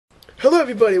Hello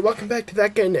everybody, welcome back to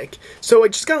That Guy Nick. So I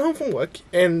just got home from work,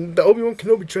 and the Obi-Wan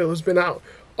Kenobi trailer has been out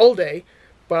all day,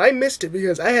 but I missed it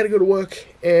because I had to go to work,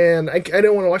 and I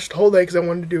didn't want to watch the whole day because I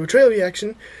wanted to do a trailer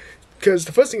reaction, because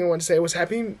the first thing I wanted to say was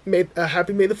Happy May the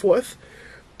 4th.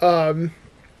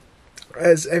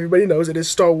 As everybody knows, it is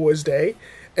Star Wars Day,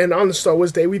 and on the Star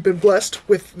Wars Day, we've been blessed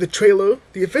with the trailer,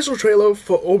 the official trailer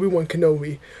for Obi-Wan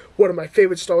Kenobi, one of my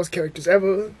favorite Star Wars characters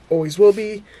ever, always will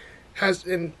be, has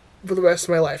been for the rest of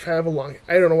my life, however long.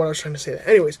 I don't know what I was trying to say there.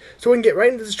 Anyways, so we can get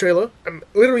right into this trailer. I'm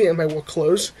literally in my work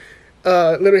clothes.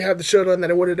 Literally have the shirt on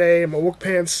that I wore today and my work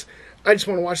pants. I just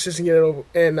want to watch this and get it over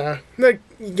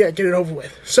get it over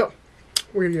with. So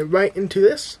we're gonna get right into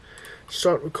this.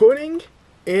 Start recording,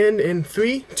 and in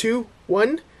 3, 2,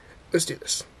 1, let's do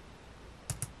this.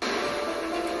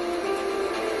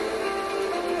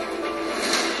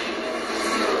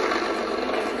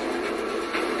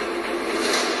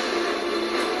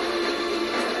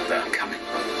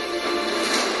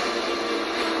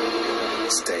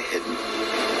 Stay hidden,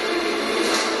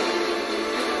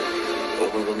 or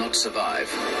we will not survive.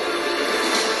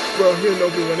 Bro, hearing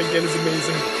Obi-Wan again is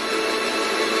amazing.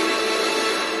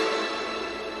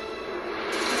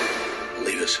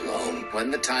 Leave us alone.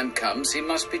 When the time comes, he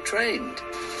must be trained.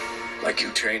 Like you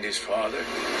trained his father.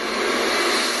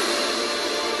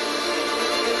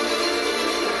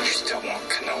 You still want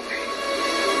Kenobi.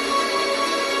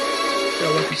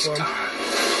 Yeah, he's gone.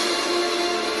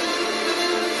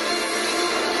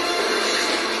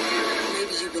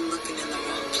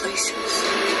 Places.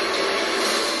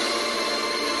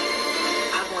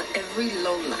 I want every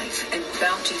lowlife and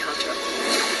bounty hunter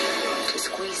to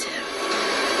squeeze him.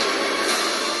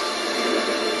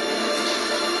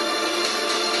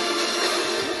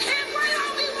 You can't wait,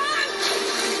 Obi-Wan!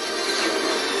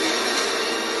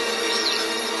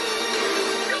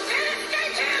 You can't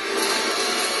escape him!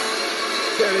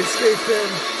 Can't escape him.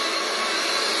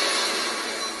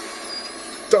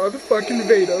 Darth fucking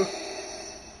Vader.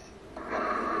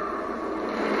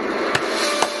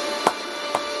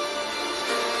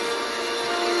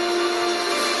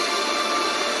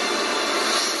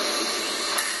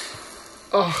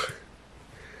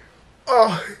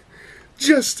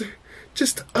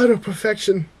 Just utter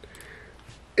perfection.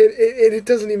 It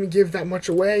doesn't even give that much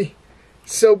away.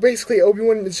 So basically,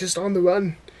 Obi-Wan is just on the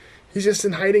run. He's just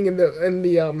in hiding, and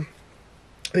the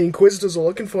Inquisitors are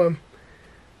looking for him.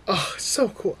 Oh, so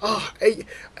cool. Oh, I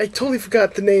totally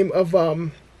forgot the name of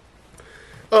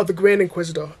the Grand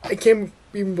Inquisitor. I can't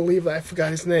even believe that I forgot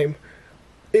his name.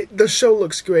 The show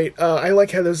looks great. I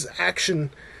like how there's action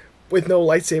with no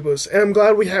lightsabers, and I'm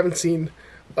glad we haven't seen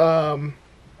Ewan.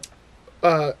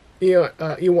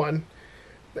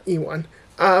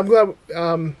 I'm glad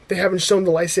they haven't shown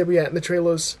the lightsaber yet in the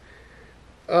trailers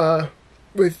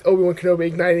with Obi-Wan Kenobi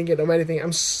igniting it or anything.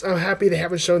 I'm happy they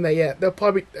haven't shown that yet. They'll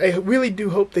probably. I really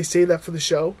do hope they save that for the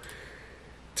show,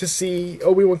 to see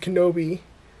Obi-Wan Kenobi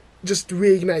just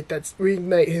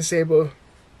reignite his saber,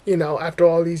 after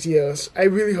all these years. I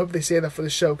really hope they save that for the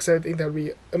show, because I think that would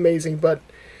be amazing. But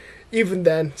even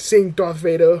then, seeing Darth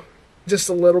Vader just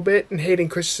a little bit, and Hayden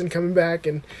Christensen coming back,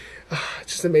 and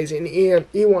just amazing. And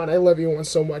Ewan, I love Ewan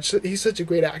so much. He's such a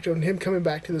great actor, and him coming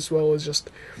back to this role is just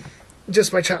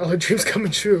my childhood dreams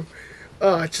coming true.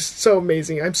 Just so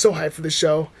amazing. I'm so hyped for the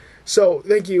show. So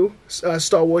thank you,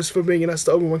 Star Wars, for bringing us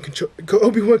the Obi-Wan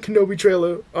Kenobi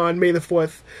trailer on May the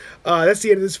 4th. That's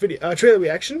the end of this video trailer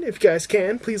reaction. If you guys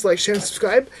can, please like, share, and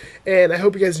subscribe. And I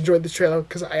hope you guys enjoyed this trailer,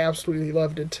 because I absolutely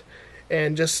loved it.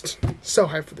 And just so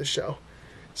hyped for the show.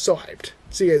 So hyped.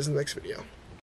 See you guys in the next video.